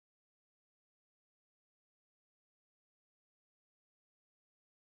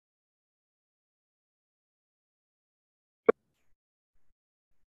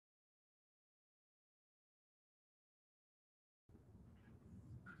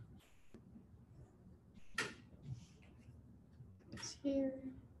Here.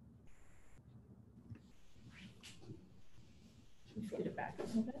 Get it back a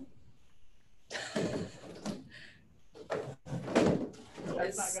little bit.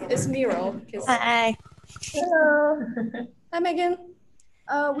 It's mural. Hi. Hello. Hi, Megan.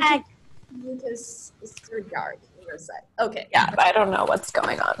 Hi. Because it's very dark on your side. Okay. Yeah, but I don't know what's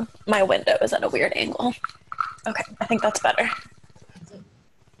going on. My window is at a weird angle. Okay, I think that's better.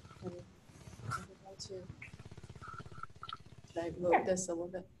 Should I move this a little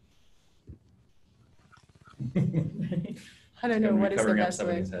bit? I don't know what is the best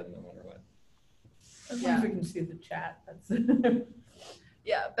way. Head, no matter what. As long as we can see the chat. That's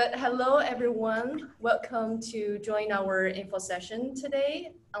yeah, but hello everyone. Welcome to join our info session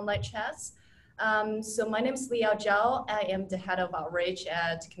today, online chats. So my name is Zhou. I am the head of outreach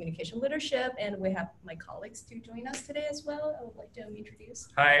at Communication Leadership, and we have my colleagues to join us today as well. I would like to introduce.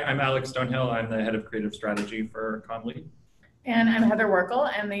 Hi, I'm Alex Stonehill. I'm the head of creative strategy for ComLead. And I'm Heather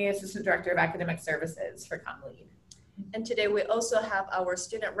Werckle. I'm the Assistant Director of Academic Services for ComLead. And today we also have our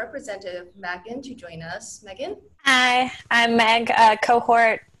student representative, Megan, to join us. Megan? Hi, I'm Meg,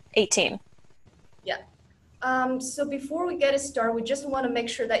 cohort 18. Yeah. So before we get started, we just want to make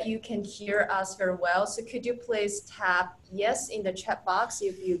sure that you can hear us very well. So could you please tap yes in the chat box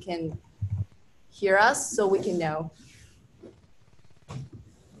if you can hear us so we can know.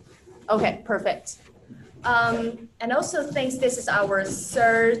 Okay, perfect. And also thanks, this is our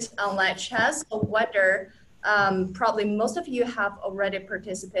third online chat. So whether probably most of you have already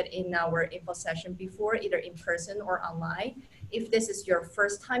participated in our info session before, either in person or online. If this is your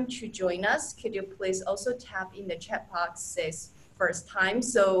first time to join us, could you please also tap in the chat box says first time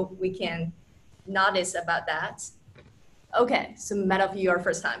so we can notice about that. Okay, so many of you are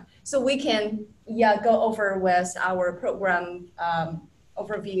first time. So we can go over with our program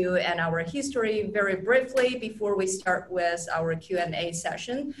overview and our history very briefly before we start with our Q&A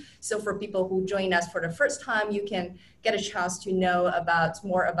session. So for people who join us for the first time, you can get a chance to know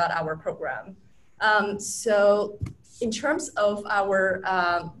more about our program. So in terms of our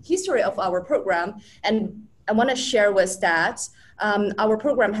history of our program, and I want to share with that, our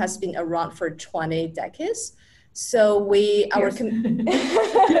program has been around for 20 decades. So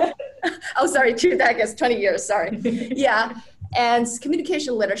oh, sorry, 2 decades, 20 years, sorry. Yeah. And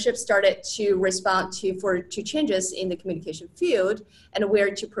communication leadership started to respond to changes in the communication field and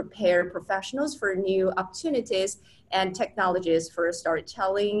where to prepare professionals for new opportunities and technologies for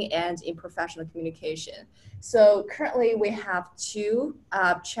storytelling and in professional communication. So currently we have 2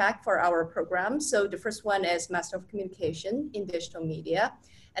 track for our program. So the first one is Master of Communication in Digital Media.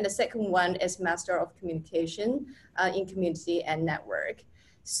 And the second one is Master of Communication in Community and Network.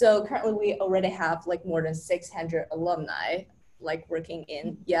 So currently we already have like more than 600 alumni like working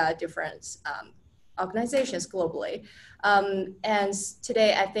in different organizations globally. And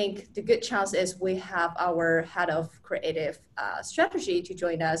today I think the good chance is we have our head of creative strategy to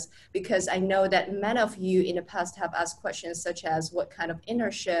join us, because I know that many of you in the past have asked questions such as what kind of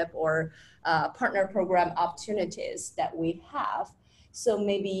internship or partner program opportunities that we have. So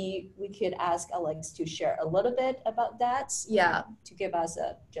maybe we could ask Alex to share a little bit about that. Yeah, to give us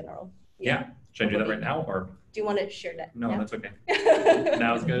a general. Yeah, should I do that right now or? Do you want to share that? No, that's okay.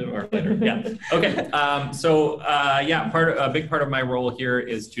 Now is good or later? Yeah. Okay. A big part of my role here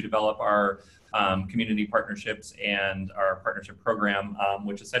is to develop our community partnerships and our partnership program,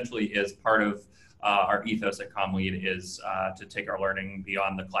 which essentially is part of our ethos at ComLead is to take our learning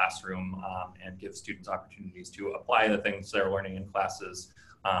beyond the classroom and give students opportunities to apply the things they're learning in classes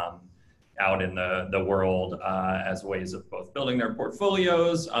out in the world as ways of both building their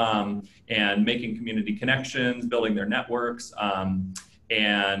portfolios and making community connections, building their networks,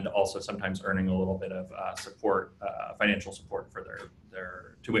 and also sometimes earning a little bit of support, financial support for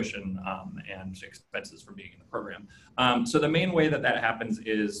their tuition and expenses for being in the program. So the main way that happens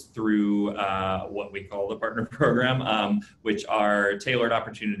is through what we call the partner program, which are tailored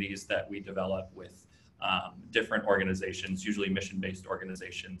opportunities that we develop with different organizations, usually mission-based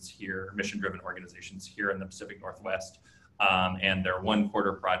organizations here, mission-driven organizations here in the Pacific Northwest. And they're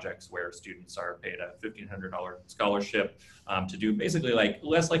 1-quarter projects where students are paid a $1,500 scholarship to do basically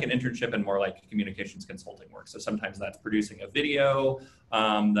less like an internship and more like communications consulting work. So sometimes that's producing a video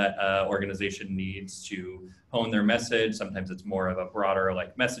that an organization needs to hone their message. Sometimes it's more of a broader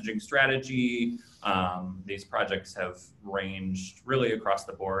messaging strategy. These projects have ranged really across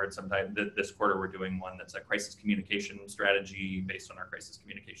the board. Sometimes this quarter we're doing one that's a crisis communication strategy based on our crisis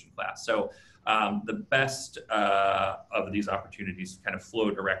communication class. So the best of these opportunities kind of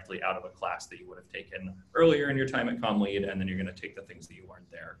flow directly out of a class that you would have taken earlier in your time at ComLead, and then you're going to take the things that you learned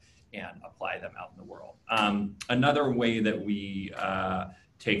there and apply them out in the world. Another way that we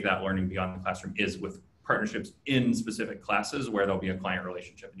take that learning beyond the classroom is with partnerships in specific classes where there'll be a client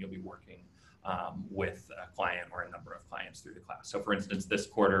relationship and you'll be working with a client or a number of clients through the class. So for instance, this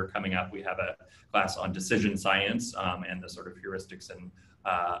quarter coming up, we have a class on decision science and the sort of heuristics and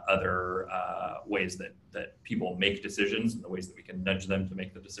other ways that people make decisions and the ways that we can nudge them to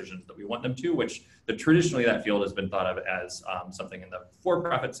make the decisions that we want them to, which traditionally that field has been thought of as something in the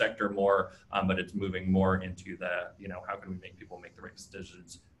for-profit sector more, but it's moving more into the, how can we make people make the right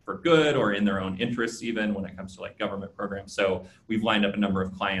decisions for good or in their own interests, even when it comes to like government programs. So we've lined up a number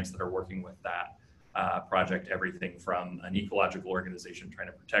of clients that are working with that project, everything from an ecological organization trying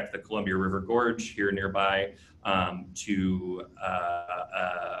to protect the Columbia River Gorge here nearby to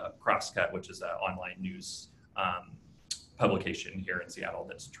Crosscut, which is an online news publication here in Seattle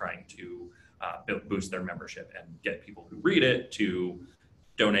that's trying to boost their membership and get people who read it to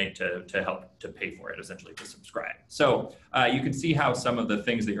donate to help to pay for it, essentially to subscribe. So you can see how some of the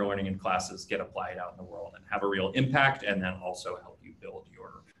things that you're learning in classes get applied out in the world and have a real impact, and then also help you build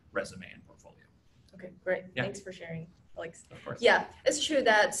your resume and portfolio. Okay, great. Yeah. Thanks for sharing, Alex. Of course. Yeah, it's true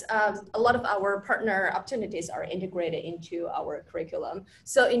that a lot of our partner opportunities are integrated into our curriculum.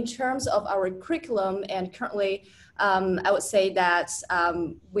 So in terms of our curriculum, and currently, I would say that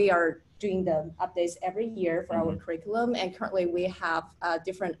we are doing the updates every year for our curriculum, and currently we have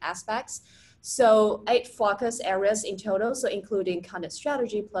different aspects. So 8 focus areas in total, so including content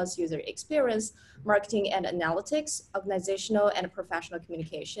strategy plus user experience, marketing and analytics, organizational and professional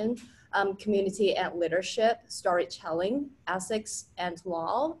communication, community and leadership, storytelling, ethics and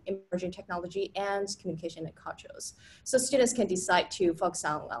law, emerging technology, and communication and cultures. So students can decide to focus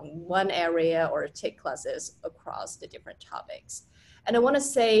on one area or take classes across the different topics. And I want to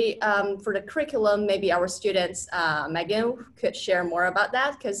say for the curriculum, maybe our students, Megan could share more about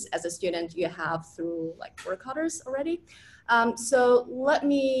that, because as a student, you have through like Werckle already. So let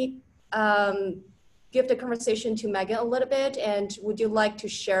me give the conversation to Megan a little bit. And would you like to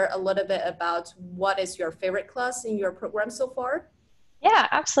share a little bit about what is your favorite class in your program so far? Yeah,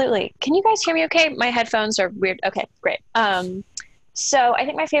 absolutely. Can you guys hear me okay? My headphones are weird. Okay, great. So I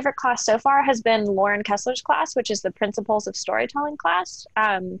think my favorite class so far has been Lauren Kessler's class, which is the Principles of Storytelling class.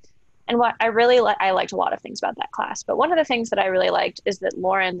 And what I really I liked a lot of things about that class, but one of the things that I really liked is that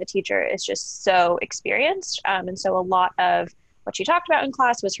Lauren, the teacher, is just so experienced. And so a lot of what she talked about in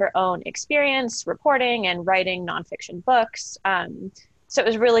class was her own experience reporting and writing nonfiction books. So it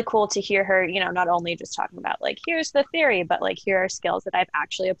was really cool to hear her, not only just talking about like, here's the theory, but like, here are skills that I've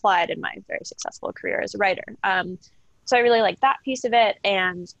actually applied in my very successful career as a writer. So I really liked that piece of it.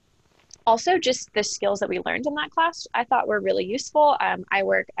 And also just the skills that we learned in that class, I thought were really useful. I'm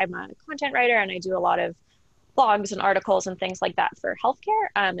a content writer and I do a lot of blogs and articles and things like that for healthcare.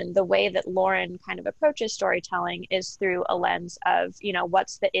 And the way that Lauren kind of approaches storytelling is through a lens of,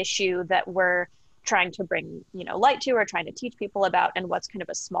 what's the issue that we're trying to bring, light to or trying to teach people about, and what's kind of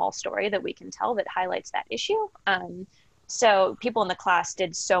a small story that we can tell that highlights that issue. So people in the class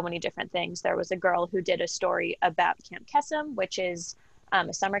did so many different things. There was a girl who did a story about Camp Kesem, which is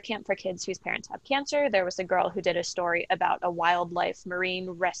a summer camp for kids whose parents have cancer. There was a girl who did a story about a wildlife marine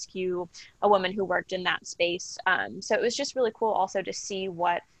rescue, a woman who worked in that space. So it was just really cool also to see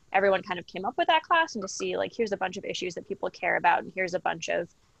what everyone kind of came up with that class, and to see like, here's a bunch of issues that people care about, and here's a bunch of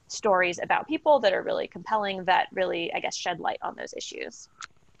stories about people that are really compelling, that really, I guess, shed light on those issues.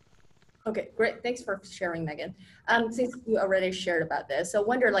 Okay, great. Thanks for sharing, Megan. Since you already shared about this, I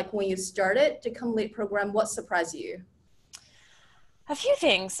wonder, like, when you started the Complete program, what surprised you? A few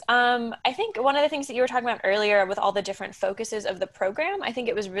things. I think one of the things that you were talking about earlier with all the different focuses of the program, I think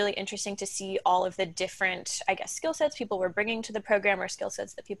it was really interesting to see all of the different, I guess, skill sets people were bringing to the program, or skill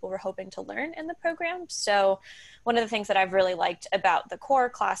sets that people were hoping to learn in the program. So one of the things that I've really liked about the core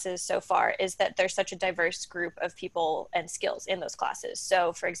classes so far is that there's such a diverse group of people and skills in those classes.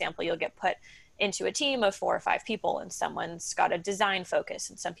 So for example, you'll get put into a team of 4 or 5 people, and someone's got a design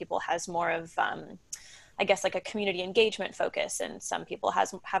focus, and some people has more of, I guess, like a community engagement focus, and some people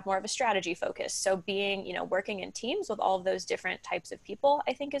have more of a strategy focus. So being, working in teams with all of those different types of people,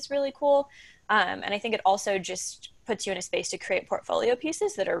 I think is really cool. And I think it also just puts you in a space to create portfolio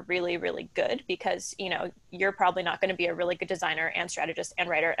pieces that are really, really good, because, you're probably not going to be a really good designer and strategist and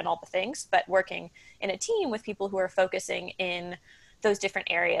writer and all the things, but working in a team with people who are focusing in those different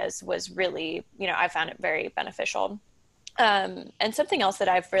areas was really, I found it very beneficial. And something else that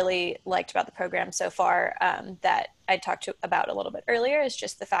I've really liked about the program so far, that I talked about a little bit earlier, is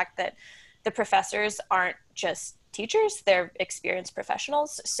just the fact that the professors aren't just teachers, they're experienced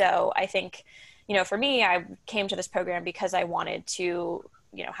professionals. So I think, you know, for me, I came to this program because I wanted to,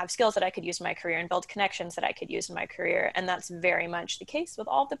 you know, have skills that I could use in my career and build connections that I could use in my career. And that's very much the case with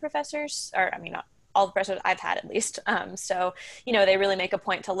all of the professors, or I mean, not all the professors I've had at least. So, you know, they really make a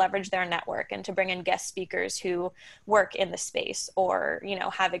point to leverage their network and to bring in guest speakers who work in the space or, you know,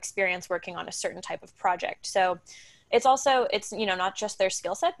 have experience working on a certain type of project. So it's also, it's, you know, not just their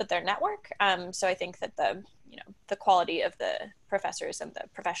skill set, but their network. So I think that the, you know, the quality of the professors and the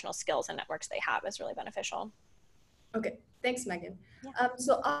professional skills and networks they have is really beneficial. Okay, thanks, Megan. Yeah.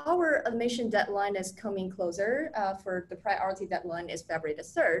 So our admission deadline is coming closer. For the priority deadline is February the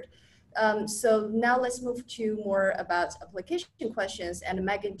 3rd. So now let's move to more about application questions. And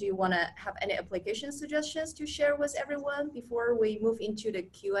Megan, do you want to have any application suggestions to share with everyone before we move into the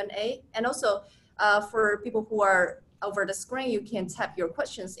Q&A? And also for people who are over the screen, you can tap your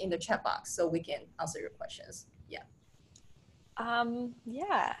questions in the chat box so we can answer your questions. Yeah.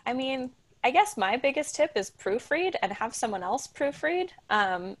 Yeah, I mean, I guess my biggest tip is proofread and have someone else proofread.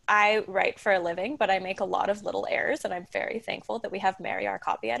 I write for a living, but I make a lot of little errors, and I'm very thankful that we have Mary, our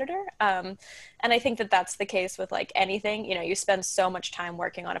copy editor. And I think that that's the case with like anything, you know, you spend so much time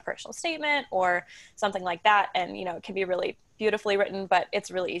working on a personal statement or something like that. And, you know, it can be really beautifully written, but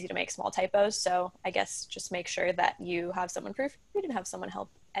it's really easy to make small typos. So I guess just make sure that you have someone proofread and have someone help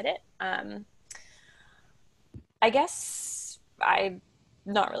edit. I guess I'm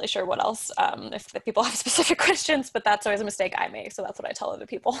not really sure what else, if the people have specific questions, but that's always a mistake I make. So that's what I tell other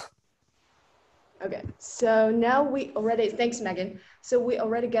people. Okay, so now we already, thanks Megan. So we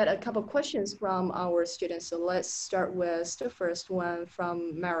already get a couple questions from our students. So let's start with the first one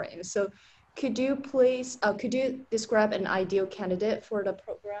from Marion. So could you please, could you describe an ideal candidate for the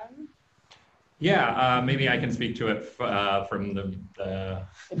program? Yeah, maybe I can speak to it from the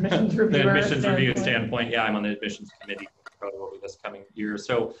Admissions review standpoint. Yeah, I'm on the admissions committee. Probably will be this coming year.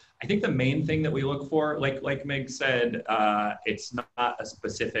 So I think the main thing that we look for, like Meg said, it's not a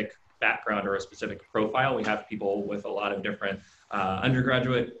specific background or a specific profile. We have people with a lot of different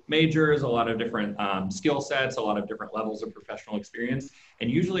undergraduate majors, a lot of different skill sets, a lot of different levels of professional experience.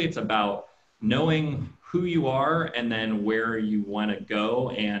 And usually it's about knowing who you are and then where you want to go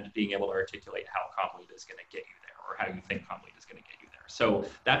and being able to articulate how Complete is going to get you there or how you think Complete is going to get you there. So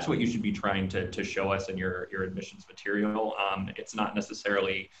that's what you should be trying to show us in your admissions material. It's not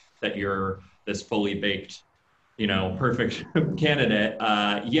necessarily that you're this fully baked, you know, perfect candidate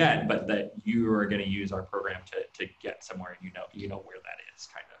yet, but that you are going to use our program to get somewhere, and you know where that is,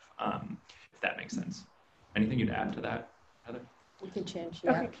 kind of, if that makes sense. Anything you'd add to that, Heather? We can change,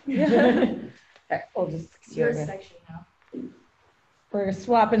 yeah. Okay. Okay, we'll just, It's your section now. we're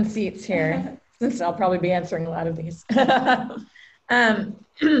swapping seats here, since I'll probably be answering a lot of these. Yeah,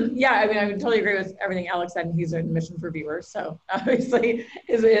 I mean, I would totally agree with everything Alex said. He's an admissions reviewer, so obviously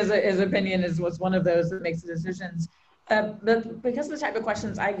his opinion was one of those that makes the decisions. But because of the type of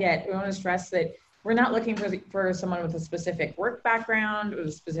questions I get, we want to stress that we're not looking for someone with a specific work background or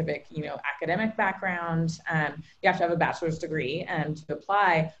a specific, you know, academic background. You have to have a bachelor's degree to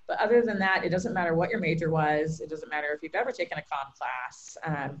apply. But other than that, it doesn't matter what your major was. It doesn't matter if you've ever taken a comm class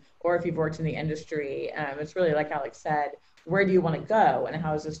or if you've worked in the industry. It's really, like Alex said, where do you want to go and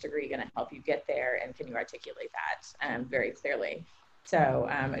how is this degree going to help you get there, and can you articulate that very clearly? So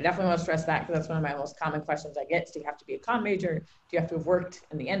I definitely want to stress that, because that's one of my most common questions I get. Do you have to be a comm major? Do you have to have worked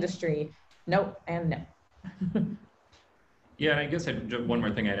in the industry? Nope and no. Yeah, and I guess one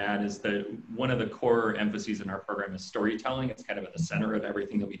more thing I'd add is that one of the core emphases in our program is storytelling. It's kind of at the center of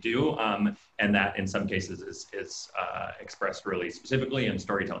everything that we do, and that in some cases is expressed really specifically in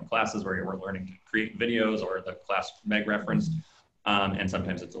storytelling classes where we're learning to create videos, or the class Meg referenced, and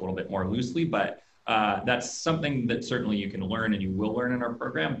sometimes it's a little bit more loosely, but that's something that certainly you can learn and you will learn in our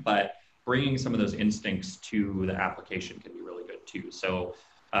program, but bringing some of those instincts to the application can be really good too. So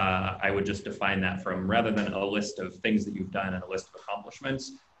I would just define that from, rather than a list of things that you've done and a list of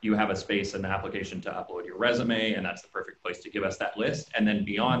accomplishments, you have a space in the application to upload your resume, and that's the perfect place to give us that list. And then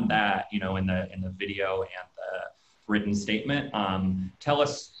beyond that, you know, in the video and the written statement, tell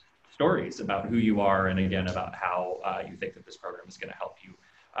us stories about who you are, and again, about how you think that this program is going to help you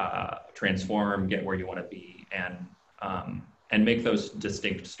transform, get where you want to be, and make those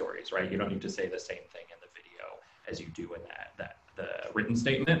distinct stories, right? You don't need to say the same thing in the video as you do in the written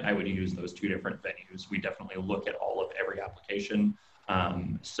statement. I would use those two different venues. We definitely look at all of every application.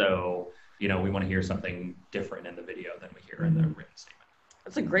 So, you know, we want to hear something different in the video than we hear in the written statement.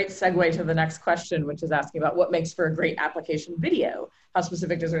 That's a great segue to the next question, which is asking about what makes for a great application video. How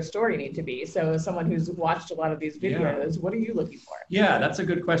specific does our story need to be? So as someone who's watched a lot of these videos, what are you looking for? Yeah, that's a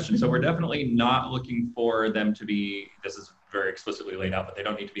good question. So we're definitely not looking for them to be, this is very explicitly laid out, but they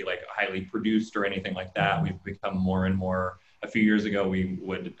don't need to be like highly produced or anything like that. We've become more and more, a few years ago, we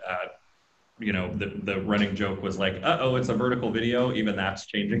would, you know, the running joke was like, uh-oh, it's a vertical video. Even that's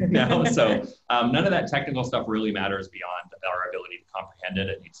changing now. So none of that technical stuff really matters beyond our ability to comprehend it.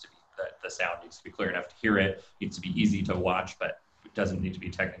 It needs to be, the sound needs to be clear enough to hear it. It needs to be easy to watch, but it doesn't need to be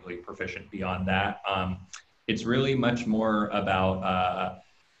technically proficient beyond that. It's really much more about,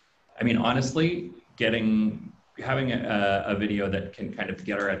 I mean, honestly, having a video that can kind of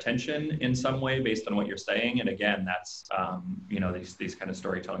get our attention in some way based on what you're saying. And again, that's, you know, these kind of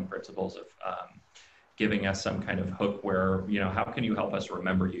storytelling principles of giving us some kind of hook where, you know, how can you help us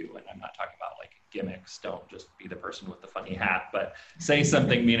remember you? And I'm not talking about like gimmicks, don't just be the person with the funny hat, but say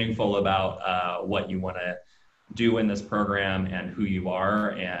something meaningful about what you want to do in this program and who you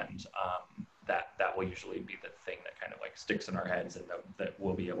are. And that will usually be the thing that kind of like sticks in our heads and that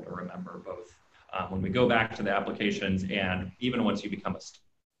we'll be able to remember both when we go back to the applications and even once you become a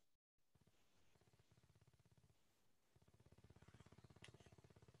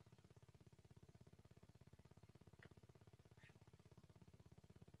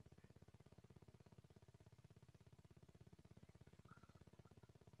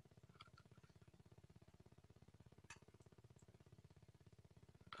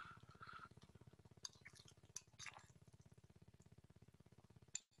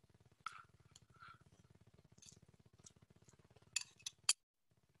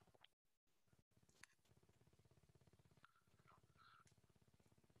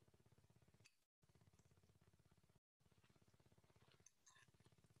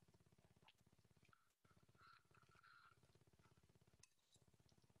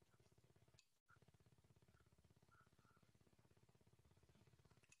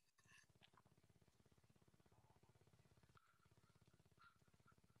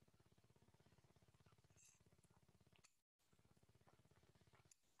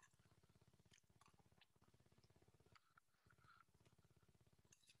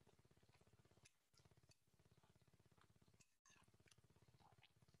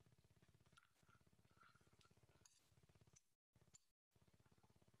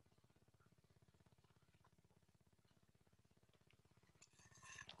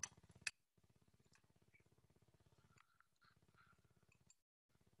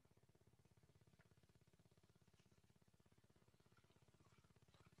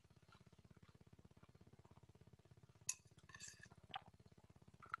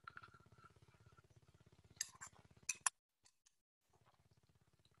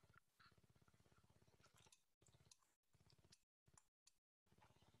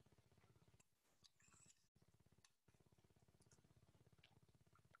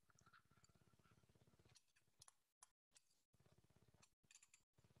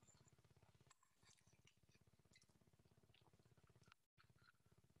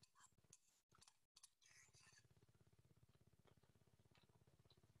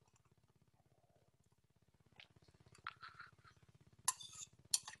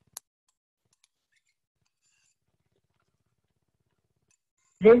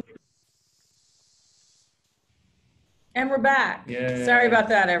And we're back. Yay. Sorry about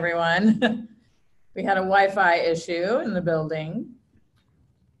that, everyone. We had a Wi-Fi issue in the building.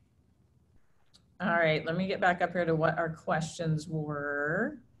 All right, let me get back up here to what our questions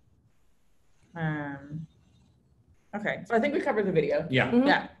were. Okay, so I think we covered the video. Yeah.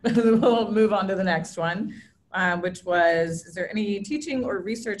 Yeah, we'll move on to the next one, which was, is there any teaching or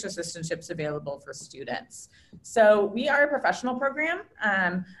research assistantships available for students? So we are a professional program.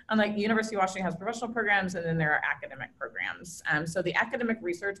 Unlike University of Washington has professional programs, and then there are academic programs. So the academic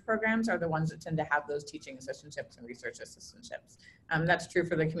research programs are the ones that tend to have those teaching assistantships and research assistantships. That's true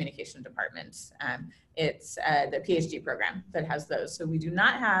for the communication department. It's the PhD program that has those. So we do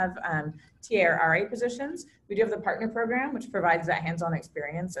not have TA or RA positions. We do have the partner program, which provides that hands-on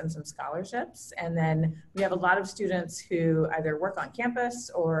experience and some scholarships. And then we have a lot of students who either work on campus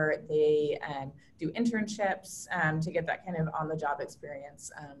or they do internships to get that kind of on-the-job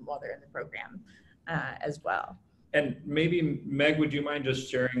experience while they're in the program as well. And maybe, Meg, would you mind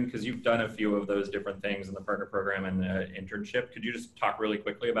just sharing, because you've done a few of those different things in the partner program and the internship, could you just talk really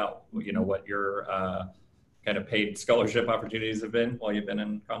quickly about, you know, what your kind of paid scholarship opportunities have been while you've been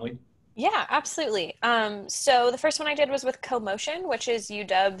in Conley? Yeah, absolutely. So the first one I did was with CoMotion, which is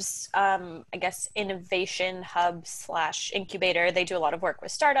UW's, I guess, innovation hub / incubator. They do a lot of work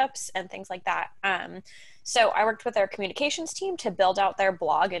with startups and things like that. So I worked with their communications team to build out their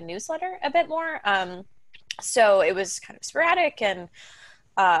blog and newsletter a bit more. So it was kind of sporadic and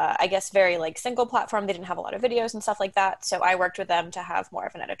I guess, very like single platform. They didn't have a lot of videos and stuff like that. So I worked with them to have more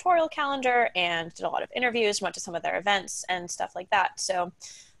of an editorial calendar and did a lot of interviews, went to some of their events and stuff like that. So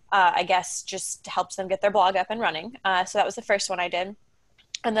I guess just helped them get their blog up and running. So that was the first one I did.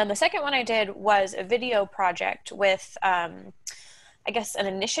 And then the second one I did was a video project with, I guess, an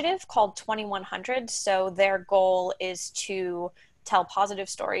initiative called 2100. So their goal is to tell positive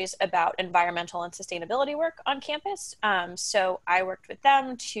stories about environmental and sustainability work on campus. So I worked with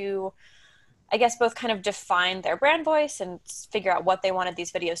them to, I guess, both kind of define their brand voice and figure out what they wanted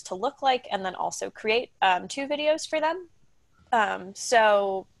these videos to look like, and then also create 2 videos for them.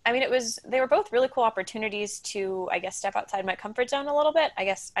 So, I mean, they were both really cool opportunities to, I guess, step outside my comfort zone a little bit. I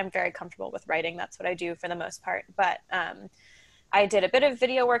guess I'm very comfortable with writing. That's what I do for the most part. But I did a bit of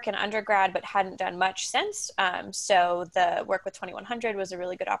video work in undergrad, but hadn't done much since. So the work with 2100 was a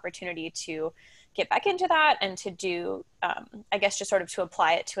really good opportunity to get back into that and to do, I guess, just sort of to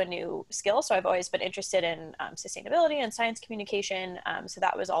apply it to a new skill. So I've always been interested in sustainability and science communication. So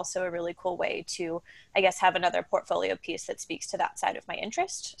that was also a really cool way to, I guess, have another portfolio piece that speaks to that side of my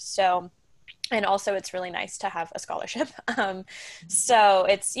interest. So, and also it's really nice to have a scholarship. So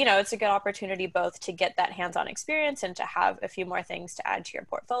it's, it's a good opportunity both to get that hands-on experience and to have a few more things to add to your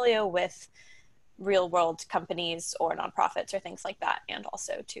portfolio with real world companies or nonprofits or things like that, and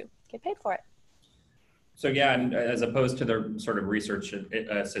also to get paid for it. So yeah, and as opposed to the sort of research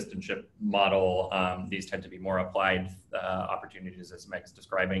assistantship model, these tend to be more applied opportunities, as Meg's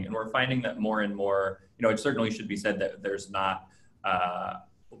describing. And we're finding that more and more, it certainly should be said that there's not,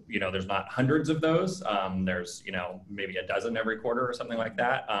 there's not hundreds of those. There's, maybe a dozen every quarter or something like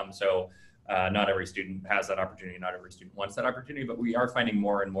that. So not every student has that opportunity. Not every student wants that opportunity, but we are finding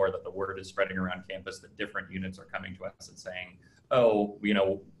more and more that the word is spreading around campus, that different units are coming to us and saying, oh,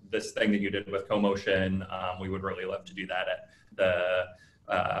 this thing that you did with CoMotion, we would really love to do that at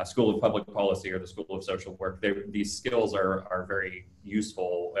the School of Public Policy or the School of Social Work. These skills are very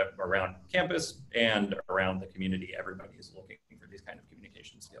useful around campus and around the community. Everybody is looking for these kind of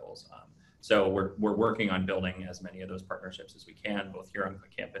communication skills. So we're working on building as many of those partnerships as we can, both here on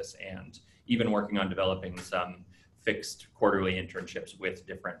the campus and even working on developing some fixed quarterly internships with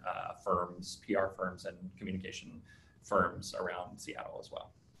different firms, PR firms and communication firms around Seattle as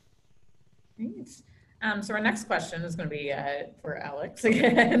well. Great. So our next question is going to be for Alex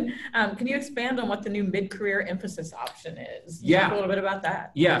again. Can you expand on what the new mid-career emphasis option is? Talk a little bit about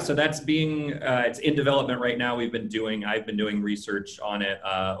that. Yeah, so that's it's in development right now. I've been doing research on it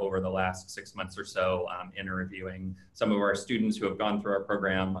over the last 6 months or so, interviewing some of our students who have gone through our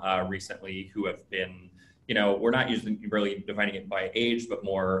program recently, who have been, we're not usually really defining it by age, but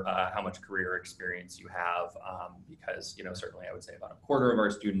more how much career experience you have, because, certainly I would say about a quarter of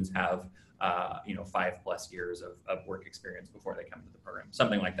our students have 5+ years of work experience before they come to the program,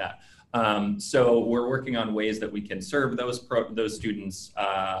 something like that. So we're working on ways that we can serve those students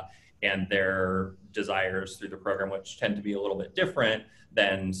and their desires through the program, which tend to be a little bit different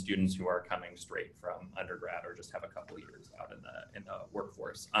than students who are coming straight from undergrad or just have a couple of years out in the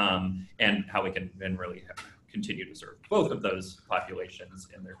workforce, and how we can then really continue to serve both of those populations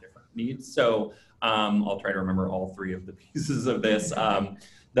and their different needs. So I'll try to remember all 3 of the pieces of this.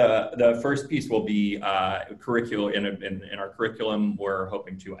 The first piece will be curriculum. In our curriculum, we're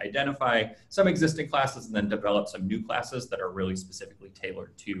hoping to identify some existing classes and then develop some new classes that are really specifically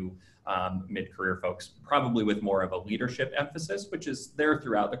tailored to mid-career folks, probably with more of a leadership emphasis, which is there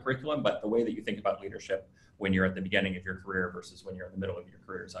throughout the curriculum, but the way that you think about leadership when you're at the beginning of your career versus when you're in the middle of your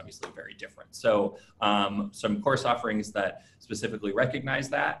career is obviously very different. So some course offerings that specifically recognize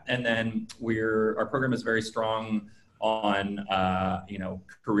that. And then our program is very strong on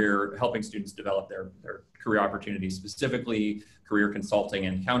helping students develop their career opportunities, specifically career consulting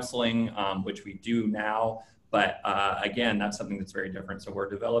and counseling, which we do now. But again, that's something that's very different. So we're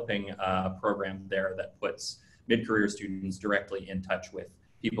developing a program there that puts mid-career students directly in touch with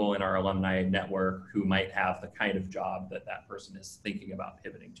people in our alumni network who might have the kind of job that person is thinking about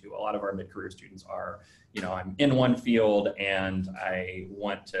pivoting to. A lot of our mid-career students are, I'm in one field and I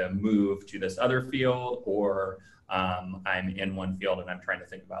want to move to this other field, or I'm in one field and I'm trying to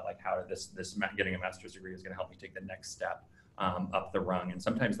think about how this getting a master's degree is going to help me take the next step up the rung. And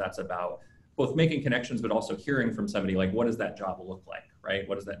sometimes that's about both making connections, but also hearing from somebody what does that job look like, right?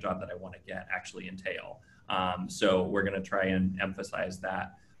 What does that job that I want to get actually entail? So we're going to try and emphasize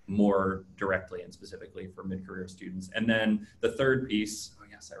that more directly and specifically for mid-career students. And then the third piece, oh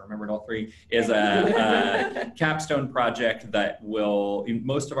yes, I remembered all 3, is a capstone project that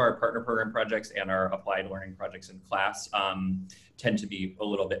most of our partner program projects and our applied learning projects in class tend to be a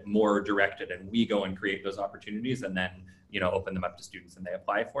little bit more directed, and we go and create those opportunities, and then open them up to students and they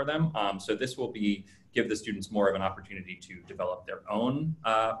apply for them. So this will give the students more of an opportunity to develop their own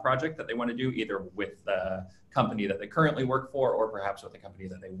project that they want to do, either with the company that they currently work for, or perhaps with the company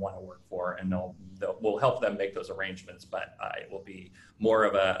that they want to work for, and we'll help them make those arrangements, but it will be more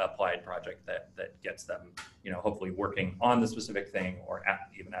of an applied project that gets them, hopefully working on the specific thing, or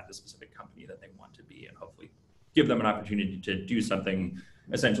even at the specific company that they want to be, and hopefully give them an opportunity to do something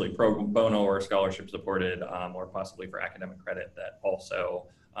essentially pro bono or scholarship supported, or possibly for academic credit that also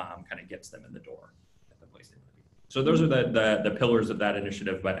kind of gets them in the door at the place they want to be. So those are the pillars of that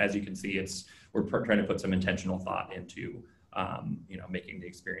initiative, but as you can see, we're trying to put some intentional thought into making the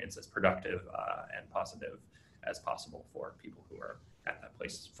experience as productive and positive as possible for people who are at that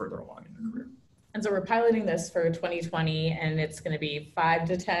place further along in their career. And so we're piloting this for 2020, and it's going to be 5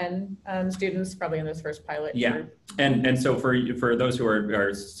 to 10 students probably in this first pilot. Yeah, and so for those who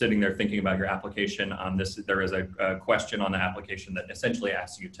are sitting there thinking about your application, there is a question on the application that essentially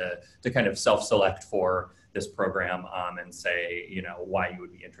asks you to kind of self-select for this program and say, why you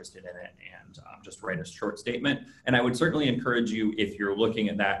would be interested in it, and just write a short statement. And I would certainly encourage you, if you're looking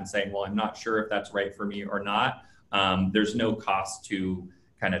at that and saying, well, I'm not sure if that's right for me or not, there's no cost to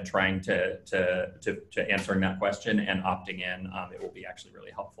kind of trying to answering that question and opting in. It will be actually really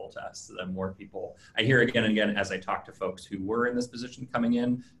helpful to us. So the more people, I hear again and again as I talk to folks who were in this position coming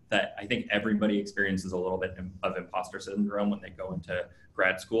in, that I think everybody experiences a little bit of imposter syndrome when they go into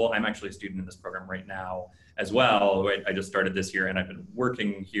grad school. I'm actually a student in this program right now as well. I just started this year, and I've been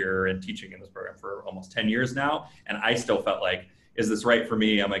working here and teaching in this program for almost 10 years now. And I still felt like, is this right for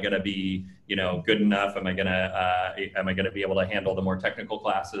me? Am I going to be, good enough? Am I going to be able to handle the more technical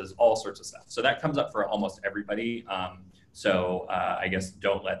classes? All sorts of stuff. So that comes up for almost everybody. So I guess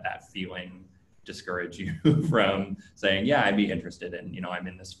don't let that feeling discourage you from saying, yeah, I'd be interested in, I'm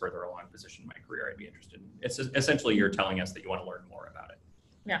in this further along position in my career. I'd be interested in. It's essentially you're telling us that you want to learn more about it.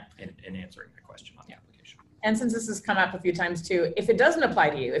 Yeah. In answering that question on the application. And since this has come up a few times too, if it doesn't apply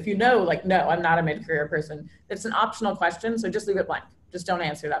to you, if no, I'm not a mid-career person, it's an optional question, so just leave it blank. Just don't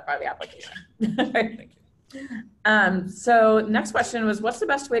answer that part of the application. Thank you. So next question was, what's the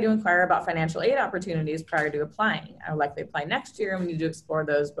best way to inquire about financial aid opportunities prior to applying? I would likely apply next year, and we need to explore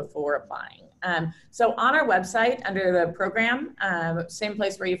those before applying. So on our website, under the program, same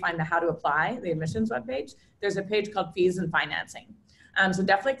place where you find the how to apply, the admissions webpage, there's a page called fees and financing. So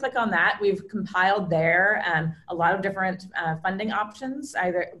definitely click on that. We've compiled there a lot of different funding options,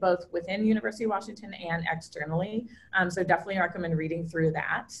 both within University of Washington and externally. So definitely recommend reading through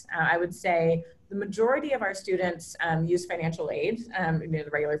that. I would say the majority of our students use financial aid, the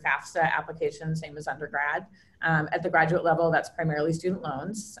regular FAFSA application, same as undergrad. At the graduate level, that's primarily student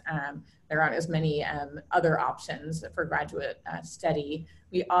loans. There aren't as many other options for graduate study.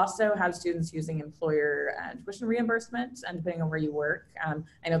 We also have students using employer tuition reimbursements, and depending on where you work.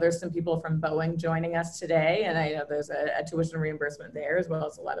 I know there's some people from Boeing joining us today, and I know there's a tuition reimbursement there, as well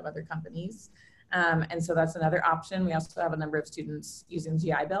as a lot of other companies. And so that's another option. We also have a number of students using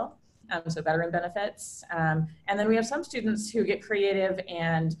GI Bill, so veteran benefits. And then we have some students who get creative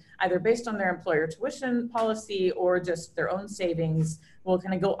and either based on their employer tuition policy or just their own savings will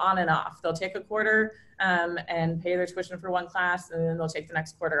kind of go on and off. They'll take a quarter and pay their tuition for one class, and then they'll take the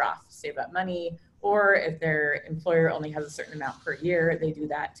next quarter off, save that money. Or if their employer only has a certain amount per year, they do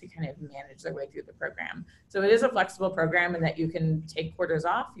that to kind of manage their way through the program. So it is a flexible program in that you can take quarters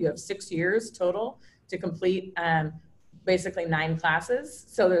off. You have 6 years total to complete basically 9 classes.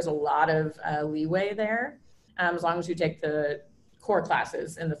 So there's a lot of leeway there, as long as you take the core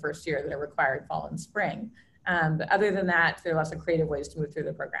classes in the first year that are required fall and spring. But other than that, there are lots of creative ways to move through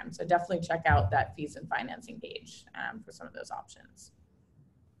the program. So definitely check out that fees and financing page for some of those options.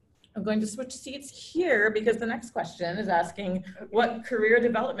 I'm going to switch seats here because the next question is asking, what career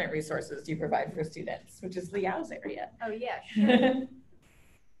development resources do you provide for students, which is Liyao's area? Oh yeah, sure.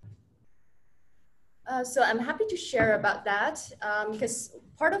 So I'm happy to share about that because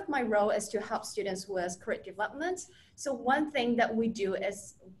part of my role is to help students with career development. So one thing that we do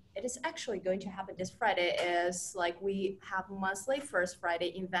is, it is actually going to happen this Friday, is we have monthly First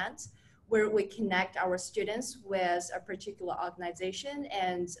Friday events where we connect our students with a particular organization,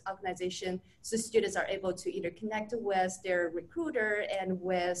 so students are able to either connect with their recruiter and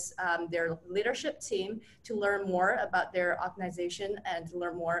with their leadership team to learn more about their organization and to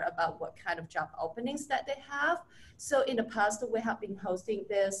learn more about what kind of job openings that they have. So in the past, we have been hosting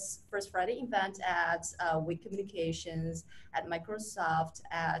this First Friday event at Week Communications, at Microsoft,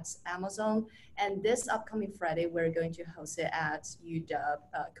 at Amazon, and this upcoming Friday, we're going to host it at UW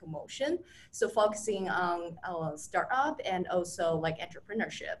Commotion. So focusing on startup and also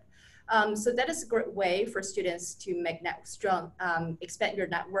entrepreneurship. So that is a great way for students to make expand your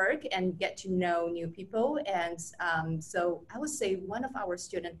network and get to know new people. And so I would say one of our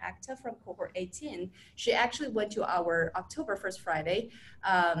student active from cohort 18, she actually went to our October First Friday,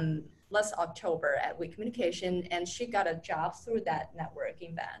 last October at We Communication, and she got a job through that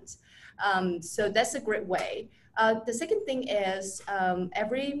networking event. So that's a great way. The second thing is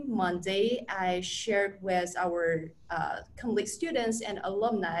every Monday I shared with our complete students and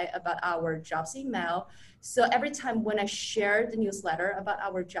alumni about our jobs email. So every time when I share the newsletter about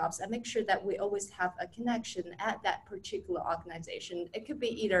our jobs, I make sure that we always have a connection at that particular organization. It could be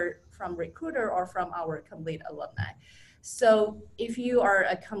either from recruiter or from our complete alumni. So if you are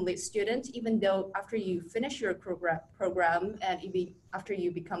a complete student, even though after you finish your program and even after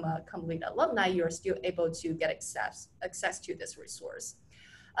you become a complete alumni, you're still able to get access to this resource.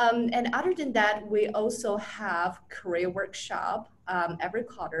 And other than that, we also have career workshop every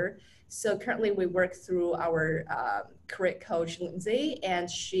quarter. So currently we work through our career coach, Lindsay, and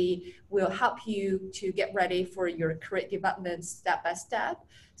she will help you to get ready for your career development step by step.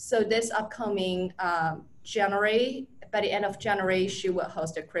 So this upcoming January, by the end of January, she will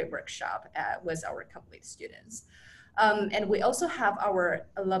host a career workshop with our complete students. And we also have our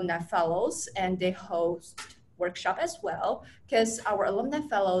alumni fellows, and they host workshop as well, because our alumni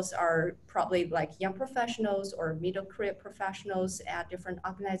fellows are probably like young professionals or middle career professionals at different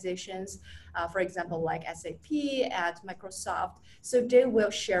organizations, for example, like SAP, at Microsoft. So they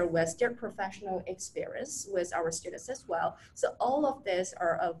will share with their professional experience with our students as well. So all of these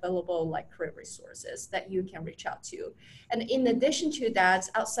are available like career resources that you can reach out to. And in addition to that,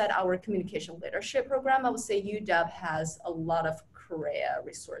 outside our communication leadership program, I would say UW has a lot of career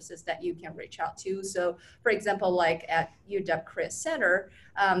resources that you can reach out to. So for example, like at UW Career Center,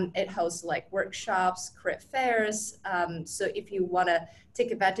 it hosts like workshops, career fairs. So if you want to take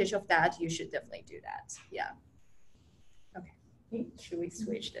advantage of that, you should definitely do that. Yeah. Okay. Should we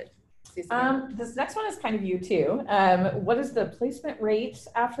switch it? This next one is kind of you too. What is the placement rate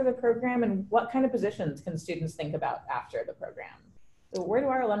after the program, and what kind of positions can students think about after the program? So where do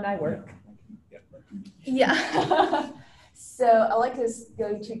our alumni work? Yeah. So Alex is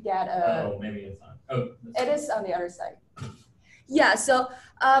going to get a. Oh, maybe it's on. Oh, it is on the other side. Yeah. So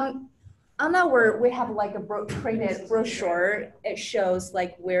on we have like a printed brochure. It shows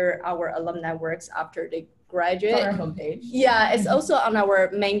like where our alumni works after they graduate. It's on our homepage. Yeah, it's also on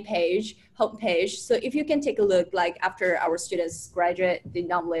our main page, homepage. So if you can take a look, like after our students graduate, they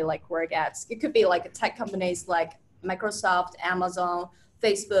normally like work at. It could be like tech companies like Microsoft, Amazon,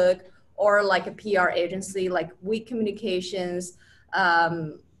 Facebook, or like a PR agency like We Communications,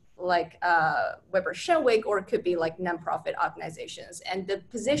 like Weber Shenwick, or it could be like nonprofit organizations. And the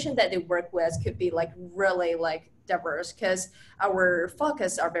position that they work with could be like really like diverse, because our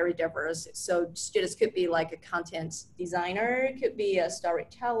focus are very diverse. So students could be like a content designer, could be a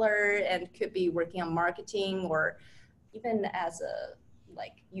storyteller, and could be working on marketing, or even as a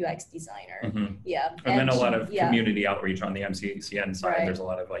like UX designer. Mm-hmm. Yeah. And then a lot of community outreach on the MCCN side. Right. There's a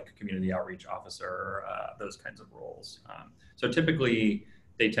lot of like community outreach officer, those kinds of roles. So typically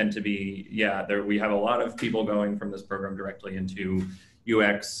they tend to be, we have a lot of people going from this program directly into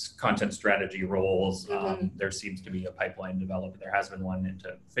UX content strategy roles. There seems to be a pipeline developed. There has been one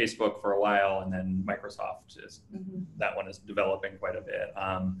into Facebook for a while, and then Microsoft is, that one is developing quite a bit.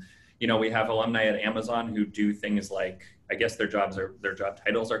 You know, we have alumni at Amazon who do things like, I guess their job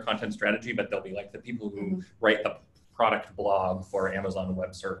titles are content strategy, but they'll be like the people who write the product blog for Amazon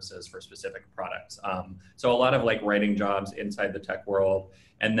Web Services for specific products. So a lot of like writing jobs inside the tech world.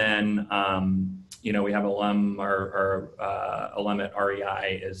 And then, you know, we have alum at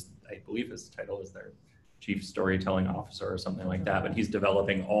REI is, I believe his title is their chief storytelling officer or something like that, but he's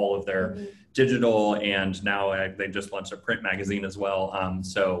developing all of their digital, and now they just launched a print magazine as well.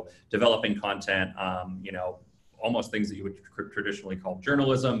 So developing content, you know, almost things that you would traditionally call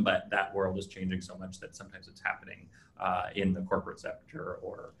journalism, but that world is changing so much that sometimes it's happening in the corporate sector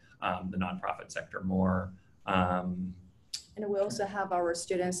or the nonprofit sector more. And we also have our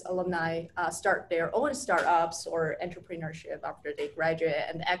students, alumni, start their own startups or entrepreneurship after they graduate.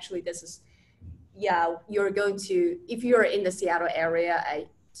 And actually this is, you're going to, if you're in the Seattle area, I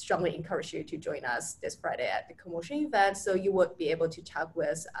strongly encourage you to join us this Friday at the commotion event. So you would be able to talk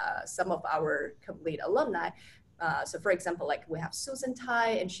with some of our complete alumni. So for example, like we have Susan Tai,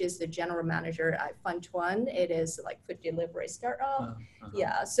 and she's the general manager at Fun Tuan. It is like food delivery startup.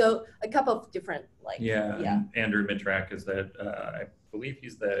 Yeah, so a couple of different like. Andrew Mitrak is that, believe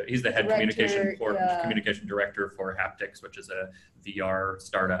he's the head communication director for Haptics, which is a VR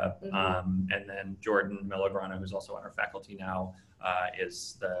startup. And then Jordan Milograna, who's also on our faculty now,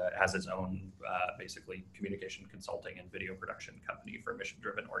 has his own basically communication consulting and video production company for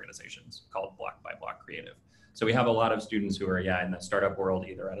mission-driven organizations called Block by Block Creative. So we have a lot of students who are in the startup world,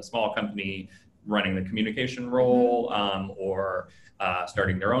 either at a small company running the communication role, or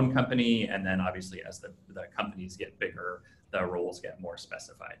starting their own company. And then obviously as the companies get bigger, the roles get more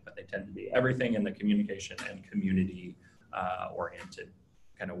specified, but they tend to be everything in the communication and community oriented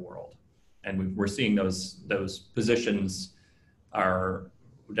kind of world. And we're seeing those positions are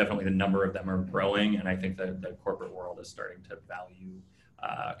definitely, the number of them are growing. And I think that the corporate world is starting to value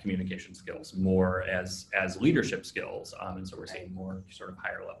communication skills more as leadership skills. And so we're seeing more sort of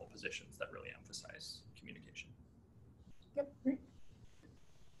higher level positions that really emphasize communication. Yep.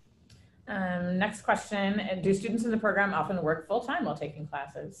 Next question, do students in the program often work full-time while taking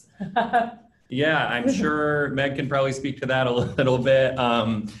classes? Yeah, I'm sure Meg can probably speak to that a little bit.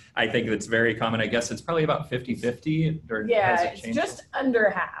 I think it's very common. I guess it's probably about 50-50. Yeah, it's just under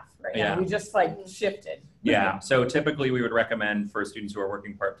half right now. We just shifted. Yeah, so typically we would recommend for students who are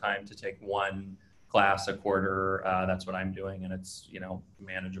working part-time to take one class a quarter. That's what I'm doing, and it's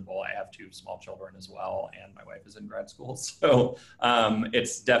manageable. I have 2 small children as well, and my wife is in grad school, so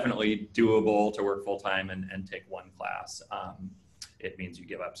it's definitely doable to work full-time and take one class. It means you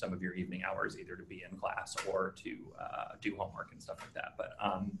give up some of your evening hours either to be in class or to do homework and stuff like that. But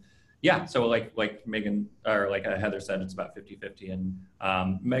yeah, so like Megan or like Heather said, it's about 50-50.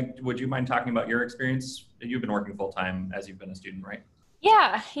 And Meg, would you mind talking about your experience? You've been working full-time as you've been a student, right?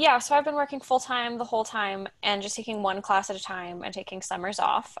 Yeah. So I've been working full-time the whole time and just taking one class at a time and taking summers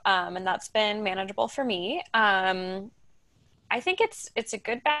off. And that's been manageable for me. I think it's a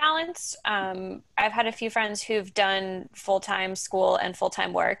good balance. I've had a few friends who've done full-time school and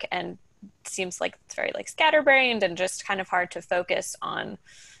full-time work, and it seems like it's very scatterbrained and just kind of hard to focus on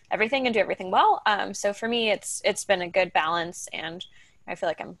everything and do everything well. So for me, it's been a good balance, and I feel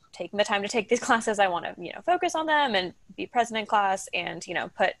like I'm taking the time to take these classes. I want to, focus on them and be present in class and,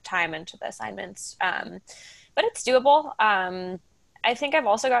 put time into the assignments. But it's doable. I think I've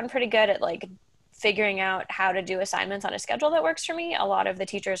also gotten pretty good at figuring out how to do assignments on a schedule that works for me. A lot of the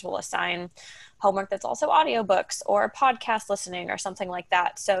teachers will assign homework that's also audiobooks or podcast listening or something like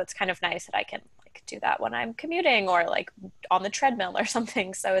that. So it's kind of nice that I can do that when I'm commuting or on the treadmill or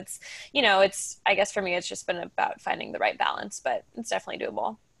something. So it's, I guess for me, it's just been about finding the right balance, but it's definitely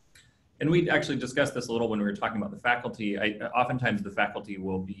doable. And we actually discussed this a little when we were talking about the faculty. Oftentimes the faculty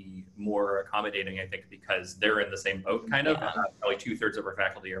will be more accommodating, I think, because they're in the same boat kind of. Probably 2/3 of our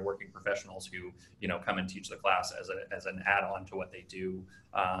faculty are working professionals who, come and teach the class as an add-on to what they do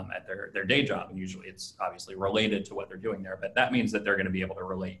at their day job. And usually it's obviously related to what they're doing there, but that means that they're going to be able to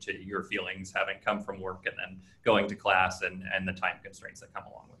relate to your feelings having come from work and then going to class and the time constraints that come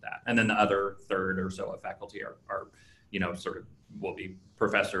along with that. And then the other 1/3 or so of faculty are sort of will be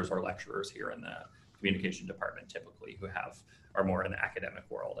professors or lecturers here in the communication department typically who are more in the academic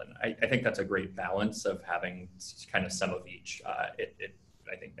world. And I think that's a great balance of having kind of some of each. It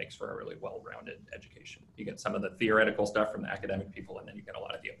I think makes for a really well-rounded education. You get some of the theoretical stuff from the academic people, and then you get a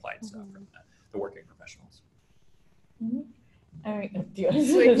lot of the applied stuff from the working professionals. All right, do you want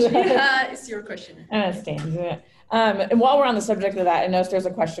to switch? It's your question. And while we're on the subject of that, I noticed there's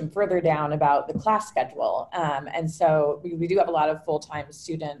a question further down about the class schedule. And so we do have a lot of full-time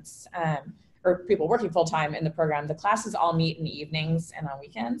students or people working full-time in the program. The classes all meet in the evenings and on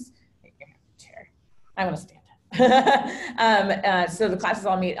weekends. I want to stand. So the classes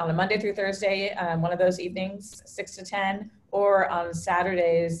all meet on a Monday through Thursday, one of those evenings, 6 to 10, or on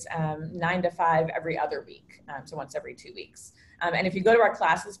Saturdays, 9 to 5 every other week. So once every 2 weeks. And if you go to our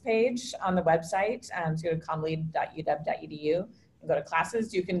classes page on the website, so go to comlead.uw.edu and go to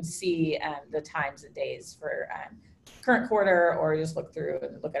classes, you can see the times and days for current quarter, or just look through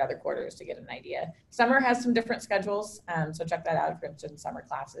and look at other quarters to get an idea. Summer has some different schedules, so check that out. For instance, summer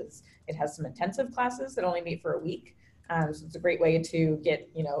classes, it has some intensive classes that only meet for a week. So it's a great way to get,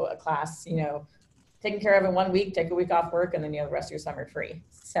 a class, taken care of in 1 week, take a week off work, and then you have the rest of your summer free.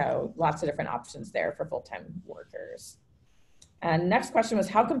 So lots of different options there for full-time workers. And next question was,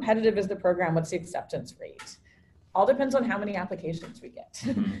 how competitive is the program? What's the acceptance rate? All depends on how many applications we get.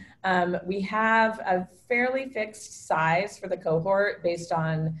 We have a fairly fixed size for the cohort based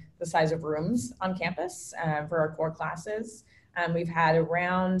on the size of rooms on campus for our core classes. We've had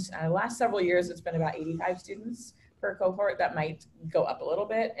around, last several years, it's been about 85 students per cohort. That might go up a little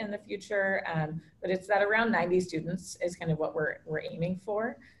bit in the future, but it's that around 90 students is kind of what we're aiming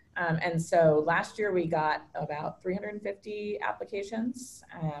for. And so last year we got about 350 applications.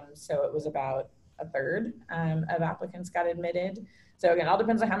 So it was about a third of applicants got admitted. So again, it all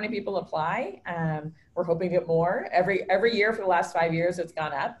depends on how many people apply. We're hoping to get more. Every year for the last 5 years, it's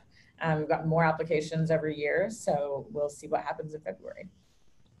gone up. We've got more applications every year. So we'll see what happens in February.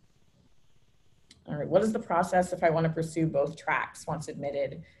 All right, what is the process if I want to pursue both tracks once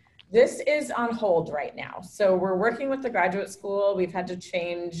admitted? This is on hold right now. So we're working with the graduate school. We've had to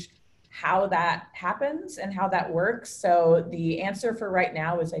change how that happens and how that works. So the answer for right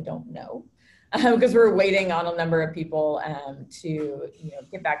now is I don't know, because we're waiting on a number of people to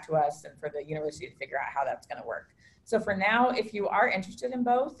get back to us and for the university to figure out how that's going to work. So for now, if you are interested in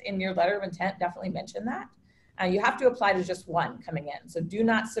both, in your letter of intent, definitely mention that. You have to apply to just one coming in. So do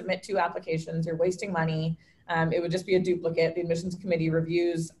not submit 2 applications. You're wasting money. It would just be a duplicate. The admissions committee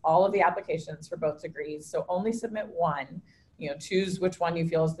reviews all of the applications for both degrees. So only submit one, choose which one you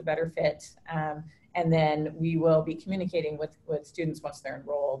feel is the better fit. And then we will be communicating with students once they're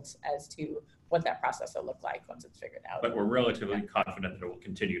enrolled as to what that process will look like once it's figured out. But we're relatively confident that it will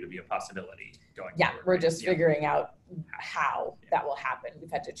continue to be a possibility going forward. We're just figuring out how that will happen.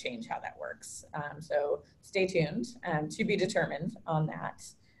 We've had to change how that works. So stay tuned, to be determined on that.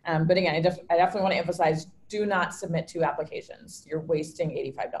 But again, I definitely want to emphasize, do not submit 2 applications. You're wasting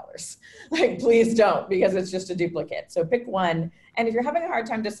 $85. Like, please don't, because it's just a duplicate. So pick one. And if you're having a hard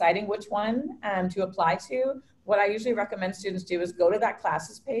time deciding which one to apply to, what I usually recommend students do is go to that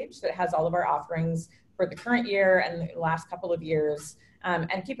classes page that has all of our offerings for the current year and the last couple of years, and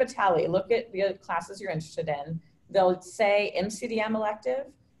keep a tally. Look at the classes you're interested in. They'll say MCDM elective,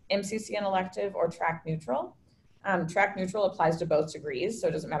 MCCN elective, or track neutral. Track neutral applies to both degrees, so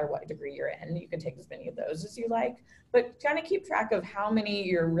it doesn't matter what degree you're in. You can take as many of those as you like, but kind of keep track of how many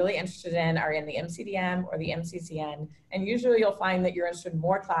you're really interested in are in the MCDM or the MCCN, and usually you'll find that you're interested in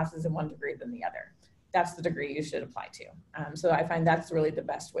more classes in one degree than the other. That's the degree you should apply to. So I find that's really the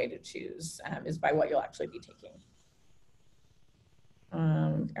best way to choose, is by what you'll actually be taking.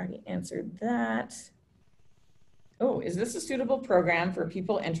 Already answered that. Oh, is this a suitable program for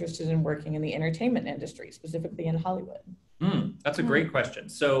people interested in working in the entertainment industry, specifically in Hollywood? That's a great question.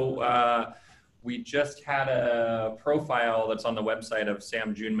 So we just had a profile that's on the website of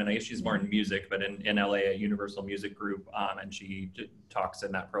Sam Juneman. I guess she's more in music, but in LA at Universal Music Group, and she talks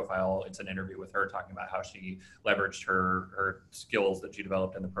in that profile. It's an interview with her talking about how she leveraged her skills that she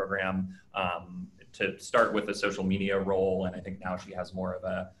developed in the program to start with a social media role, and I think now she has more of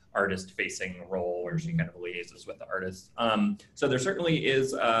a artist-facing role where she kind of liaises with the artists. So there certainly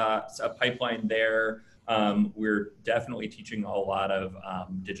is a pipeline there. We're definitely teaching a lot of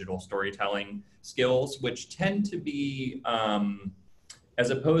digital storytelling skills, which tend to be,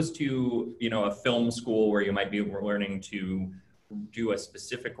 as opposed to a film school where you might be learning to do a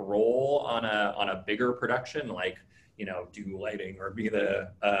specific role on a bigger production, like do lighting or be the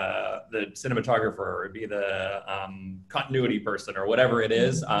cinematographer or be the continuity person or whatever it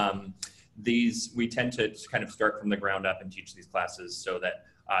is. We tend to kind of start from the ground up and teach these classes so that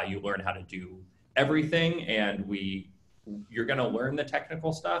you learn how to do everything, and you're going to learn the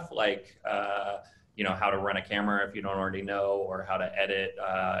technical stuff, like how to run a camera if you don't already know, or how to edit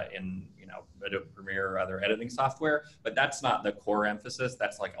in Adobe Premiere or other editing software, but that's not the core emphasis.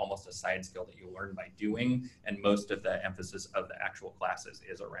 That's like almost a side skill that you learn by doing, and most of the emphasis of the actual classes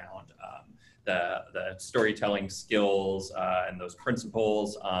is around the storytelling skills and those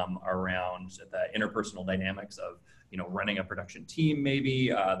principles around the interpersonal dynamics of running a production team, maybe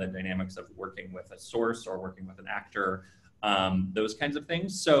the dynamics of working with a source or working with an actor, those kinds of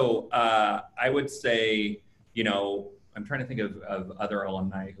things. So I would say, I'm trying to think of other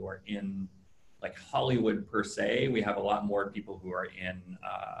alumni who are in like Hollywood per se. We have a lot more people who are in,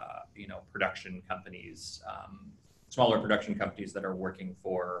 production companies, smaller production companies that are working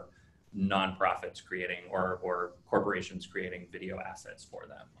for nonprofits creating or corporations creating video assets for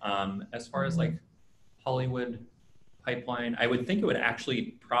them. As far as like Hollywood pipeline, I would think it would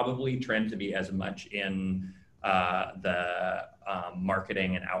actually probably trend to be as much in the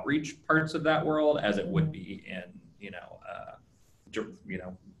marketing and outreach parts of that world as it would be in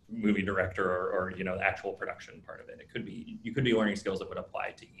movie director or the actual production part of it. You could be learning skills that would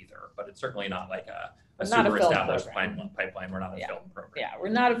apply to either, but it's certainly not like a not a super film established program. pipeline. We're not a film program. Yeah, we're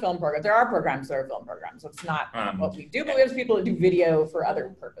not a film program. There are programs that are film programs. It's not what we do, but we have people that do video for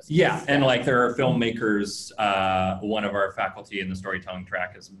other purposes. Yeah, and like there are filmmakers. One of our faculty in the storytelling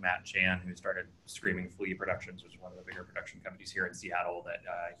track is Matt Chan, who started Screaming Flea Productions, which is one of the bigger production companies here in Seattle. That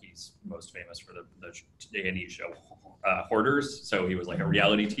he's most famous for the A&E show Hoarders. So he was like a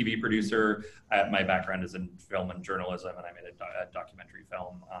reality TV producer. My background is in film and journalism, and I made a documentary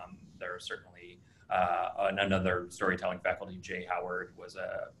film. There are certainly another storytelling faculty, Jay Howard, was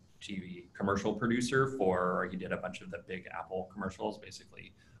a TV commercial producer he did a bunch of the big Apple commercials,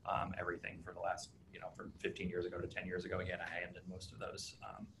 basically everything for the last, from 15 years ago to 10 years ago. He had a hand in most of those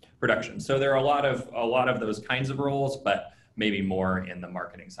productions. So there are a lot of those kinds of roles, but maybe more in the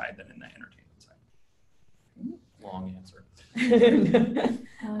marketing side than in the entertainment side. Long answer.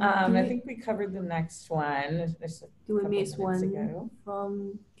 I think we covered the next one. Do we miss one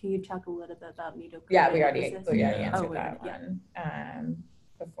from? Can you talk a little bit about middle? Yeah, we already answered that one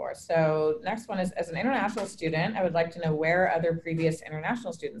before. So next one is, as an international student, I would like to know where other previous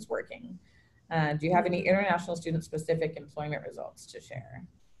international students working. Do you have any international student specific employment results to share?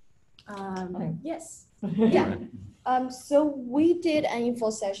 Yes. Yeah. So we did an info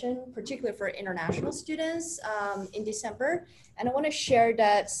session, particularly for international students in December. And I want to share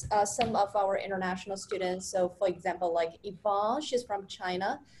that some of our international students, so for example, like Yvonne, she's from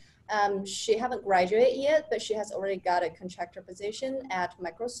China. She haven't graduated yet, but she has already got a contractor position at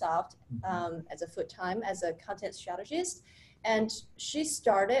Microsoft as a full-time, as a content strategist. And she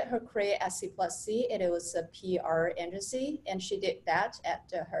started her career at C+C, and it was a PR agency, and she did that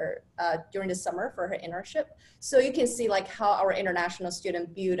at during the summer for her internship. So you can see like how our international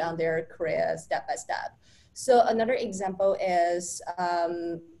students build on their career step by step. So another example is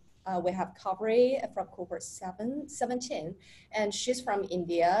we have Kaveri from cohort 17, and she's from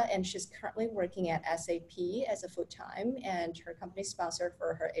India, and she's currently working at SAP as a full-time, and her company sponsored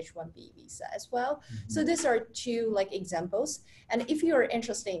for her H-1B visa as well. Mm-hmm. So these are two like examples. And if you are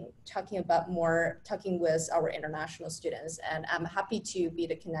interested in talking with our international students, and I'm happy to be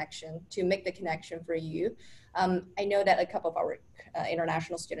the connection, to make the connection for you. I know that a couple of our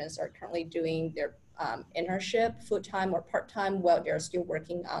international students are currently doing their internship full-time or part-time while they're still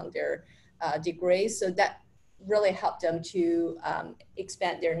working on their degrees. So that really helped them to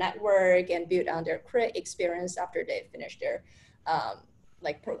expand their network and build on their career experience after they finish their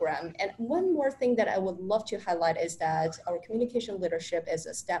program. And one more thing that I would love to highlight is that our communication leadership is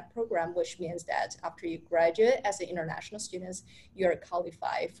a STEM program, which means that after you graduate as an international student, you're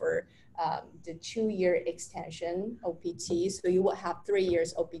qualified for the 2-year extension OPT. So you will have 3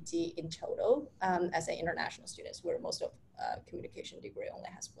 years OPT in total as an international student, where most of communication degree only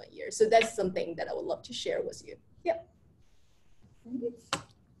has 1 year. So that's something that I would love to share with you. Yep.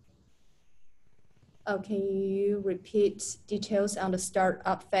 Oh, can you repeat details on the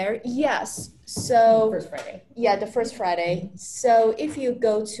startup fair? Yes. So first Friday. Yeah, the first Friday. So if you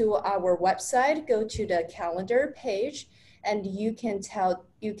go to our website, go to the calendar page, and you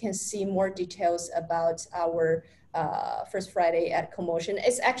can see more details about our first Friday at Commotion.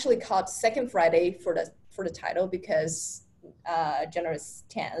 It's actually called Second Friday for the title, because January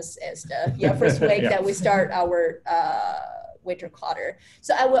 10th is the first week that we start our winter quarter.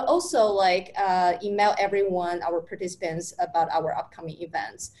 So I will also email everyone, our participants, about our upcoming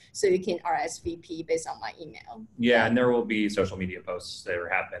events, so you can RSVP based on my email. Yeah, and there will be social media posts that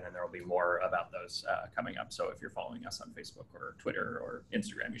happen, and there will be more about those coming up. So if you're following us on Facebook or Twitter or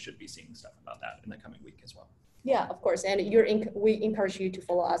Instagram, you should be seeing stuff about that in the coming week as well. Yeah, of course. And we encourage you to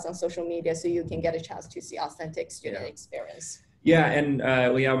follow us on social media so you can get a chance to see authentic student experience. Yeah, and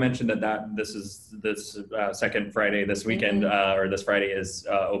Liyao mentioned that this second Friday this weekend, or this Friday, is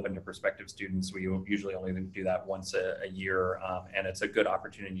open to prospective students. We usually only do that once a year, and it's a good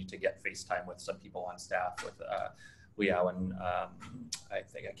opportunity to get FaceTime with some people on staff, with Liyao, and I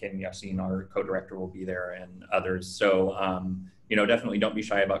think Kim Yasin, our co-director, will be there, and others. So definitely don't be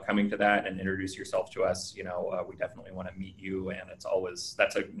shy about coming to that and introduce yourself to us. We definitely want to meet you, and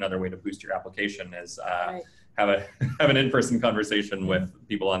that's another way to boost your application is Right. have an in-person conversation with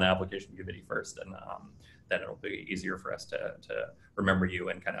people on the application committee first, and then it'll be easier for us to remember you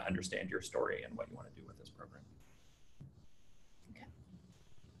and kind of understand your story and what you want to do with this program. Okay.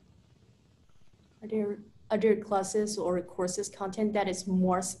 Are there other classes or courses content that is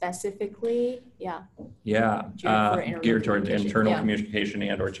more specifically, geared towards internal communication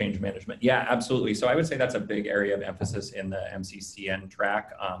and or change management? Yeah, absolutely. So I would say that's a big area of emphasis in the MCCN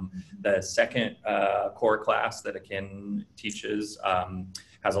track. The second core class that Akin teaches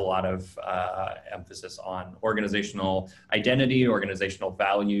has a lot of emphasis on organizational identity, organizational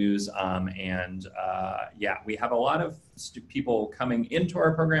values, and we have a lot of people coming into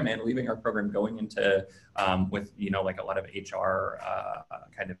our program and leaving our program going into with like a lot of HR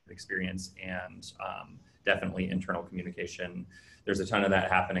kind of experience and definitely internal communication. There's a ton of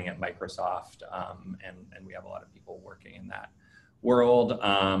that happening at Microsoft, and we have a lot of people working in that world.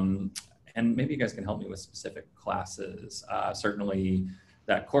 And maybe you guys can help me with specific classes. Certainly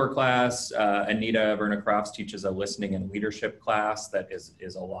that core class, Anita Verna-Crofts teaches a listening and leadership class that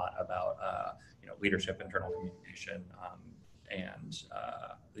is a lot about leadership, internal communication, and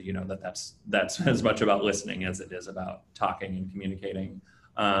that's as much about listening as it is about talking and communicating.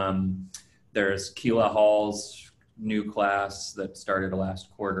 There's Keela Hall's new class that started last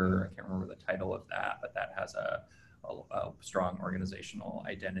quarter. I can't remember the title of that, but that has a strong organizational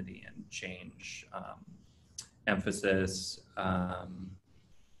identity and change emphasis.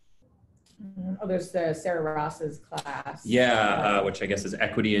 There's the Sarah Ross's class. Which I guess is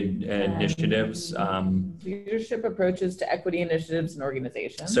equity initiatives. Leadership approaches to equity initiatives and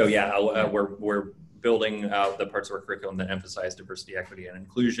organizations. So we're building the parts of our curriculum that emphasize diversity, equity, and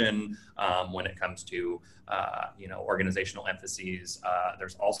inclusion when it comes to organizational emphases.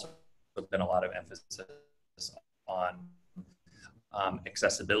 There's also been a lot of emphasis on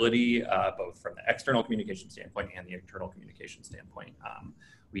accessibility, both from the external communication standpoint and the internal communication standpoint.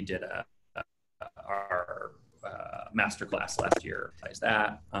 We did our master class last year,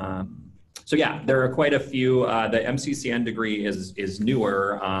 that. So there are quite a few. The MCCN degree is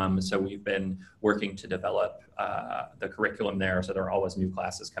newer, so we've been working to develop the curriculum there. So there are always new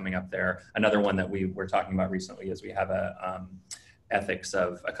classes coming up there. Another one that we were talking about recently is we have a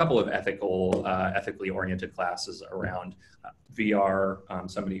couple of ethically oriented classes around VR.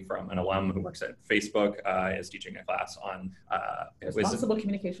 Somebody from an alum who works at Facebook is teaching a class on responsible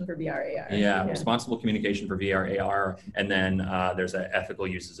communication for VR AR. Responsible communication for VR AR, and then there's an ethical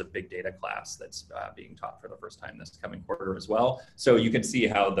uses of big data class that's being taught for the first time this coming quarter as well. So you can see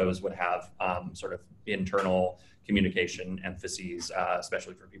how those would have sort of internal communication emphases,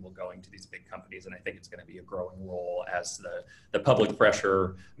 especially for people going to these big companies. And I think it's going to be a growing role as the public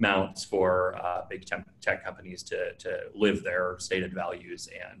pressure mounts for big tech companies to live their stated values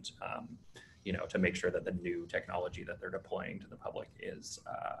and, to make sure that the new technology that they're deploying to the public is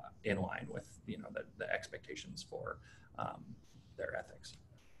in line with, the expectations for their ethics.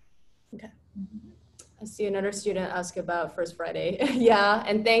 Okay. I see another student ask about First Friday.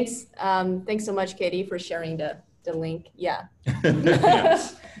 And thanks so much, Katie, for sharing the link.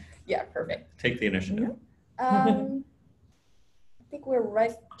 Perfect. Take the initiative. I think we're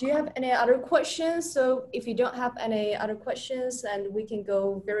right. Do you have any other questions? So if you don't have any other questions, and we can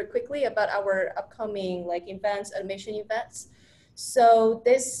go very quickly about our upcoming events, admission events. So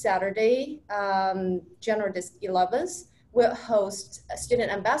this Saturday, January 11th, a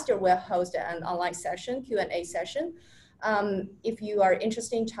student ambassador will host an online session, Q&A session. If you are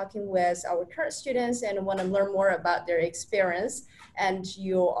interested in talking with our current students and want to learn more about their experience, and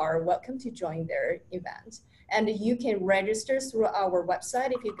you are welcome to join their event. And you can register through our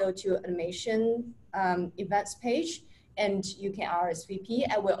website if you go to animation events page, and you can RSVP.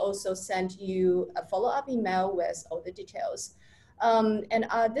 I will also send you a follow-up email with all the details.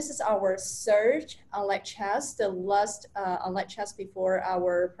 This is our third online chess. The last online chess before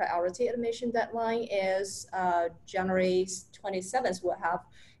our priority admission deadline is January 27th. We'll have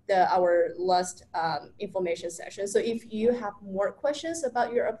our last information session. So if you have more questions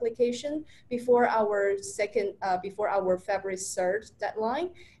about your application before our February 3rd deadline,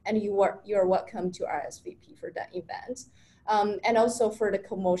 and you are welcome to RSVP for that event. And also for the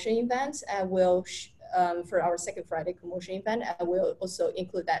promotion events, for our second Friday promotion event, I will also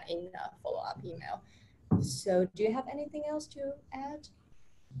include that in a follow-up email. So do you have anything else to add?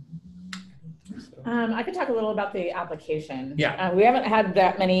 I could talk a little about the application. We haven't had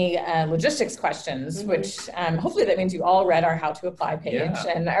that many logistics questions, which hopefully that means you all read our how to apply page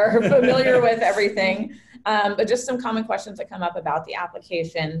and are familiar with everything. But just some common questions that come up about the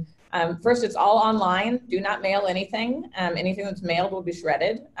application. First, it's all online. Do not mail anything. Anything that's mailed will be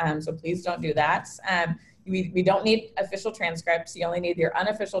shredded. So please don't do that. We don't need official transcripts. You only need your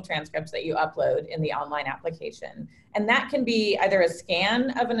unofficial transcripts that you upload in the online application. And that can be either a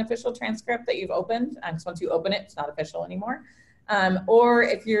scan of an official transcript that you've opened, because once you open it, it's not official anymore. Or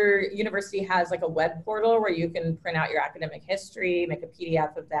if your university has like a web portal where you can print out your academic history, make a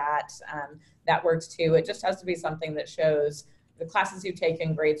PDF of that, that works too. It just has to be something that shows the classes you've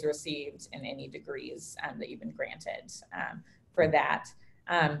taken, grades received, and any degrees that you've been granted for that.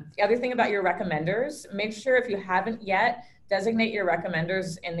 The other thing about your recommenders, make sure if you haven't yet, designate your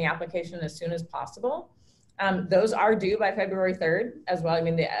recommenders in the application as soon as possible. Those are due by February 3rd as well. I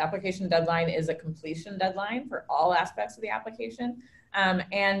mean, the application deadline is a completion deadline for all aspects of the application.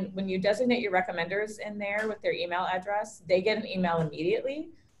 And when you designate your recommenders in there with their email address, they get an email immediately.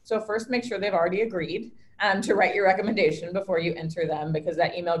 So first make sure they've already agreed to write your recommendation before you enter them, because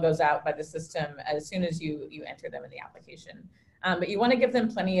that email goes out by the system as soon as you enter them in the application. But you want to give them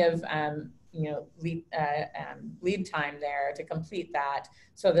plenty of lead time there to complete that,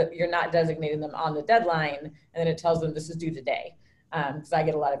 so that you're not designating them on the deadline and then it tells them this is due today. Because I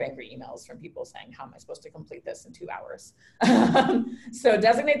get a lot of angry emails from people saying, how am I supposed to complete this in 2 hours? So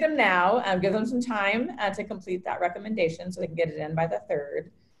designate them now, give them some time to complete that recommendation so they can get it in by the 3rd.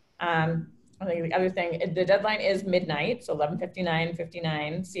 I think the other thing, the deadline is midnight, so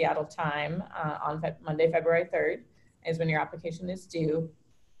 11:59 Seattle time on Monday, February 3rd is when your application is due.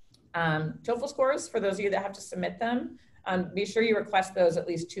 TOEFL scores, for those of you that have to submit them, be sure you request those at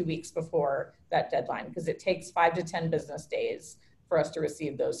least 2 weeks before that deadline, because it takes 5 to 10 business days for us to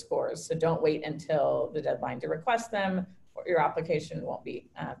receive those scores. So don't wait until the deadline to request them, or your application won't be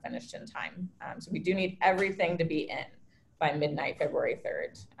finished in time. So we do need everything to be in by midnight, February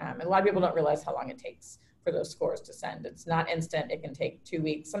 3rd. And a lot of people don't realize how long it takes for those scores to send. It's not instant, it can take 2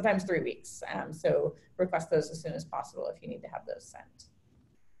 weeks, sometimes 3 weeks. So request those as soon as possible if you need to have those sent.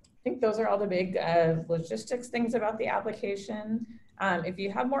 I think those are all the big logistics things about the application. If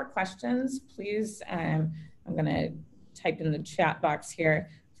you have more questions, please, I'm gonna type in the chat box here.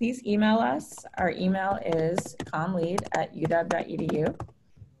 Please email us. Our email is comlead@uw.edu.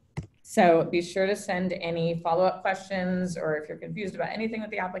 So be sure to send any follow-up questions, or if you're confused about anything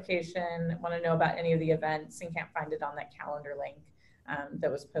with the application, want to know about any of the events and can't find it on that calendar link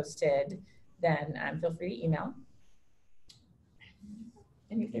that was posted, then feel free to email.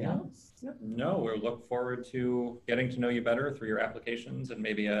 Anything else? No, we'll look forward to getting to know you better through your applications and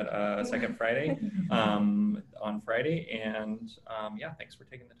maybe a second Friday on Friday. And yeah, thanks for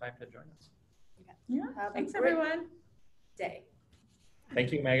taking the time to join us. Yeah, thanks everyone. Day.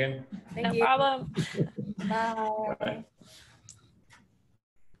 Thank you, Megan. No problem. Bye.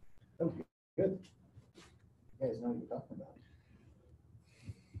 Okay, good. You guys know what you're talking about.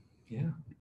 Yeah.